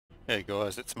Hey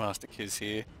guys, it's Master Kiz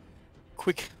here.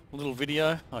 Quick little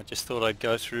video. I just thought I'd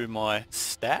go through my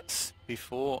stats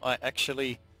before I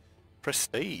actually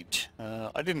prestige.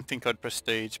 I didn't think I'd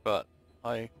prestige, but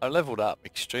I leveled up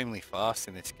extremely fast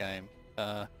in this game.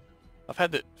 I've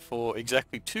had it for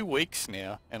exactly 2 weeks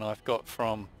now, and I've got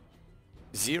from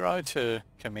 0 to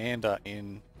Commander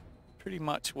in pretty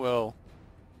much, well,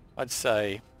 I'd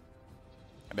say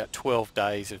about 12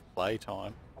 days of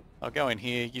playtime. I'll go in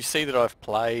here. You see that I've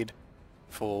played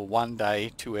for 1 day,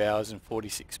 2 hours and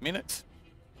 46 minutes.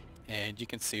 And you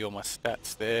can see all my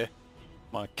stats there.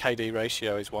 My KD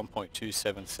ratio is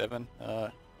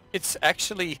 1.277. It's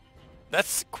actually,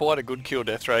 that's quite a good kill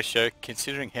death ratio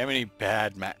considering how many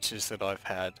bad matches that I've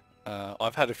had.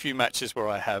 I've had a few matches where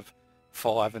I have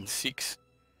 5 and 6.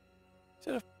 Is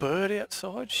that a bird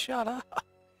outside? Shut up.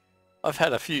 I've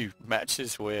had a few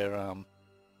matches where,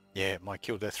 yeah, my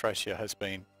kill death ratio has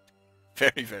been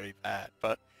very, very bad.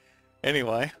 But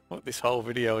anyway, what this whole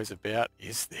video is about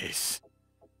is this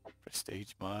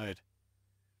prestige mode.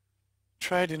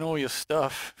 Trade in all your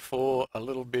stuff for a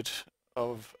little bit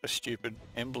of a stupid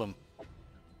emblem.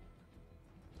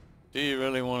 Do you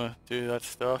really want to do that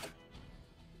stuff?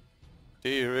 Do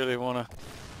you really want to?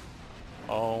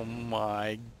 Oh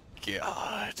my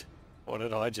god. What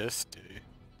did I just do?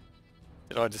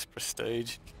 Did I just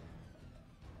prestige?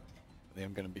 I think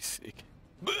I'm going to be sick.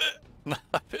 No,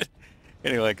 but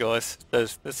anyway guys,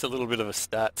 that's a little bit of a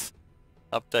stats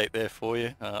update there for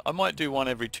you. I might do one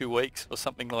every 2 weeks or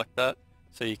something like that,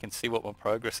 so you can see what my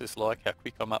progress is like, how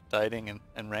quick I'm updating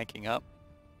and ranking up.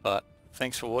 But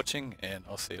thanks for watching, and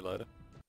I'll see you later.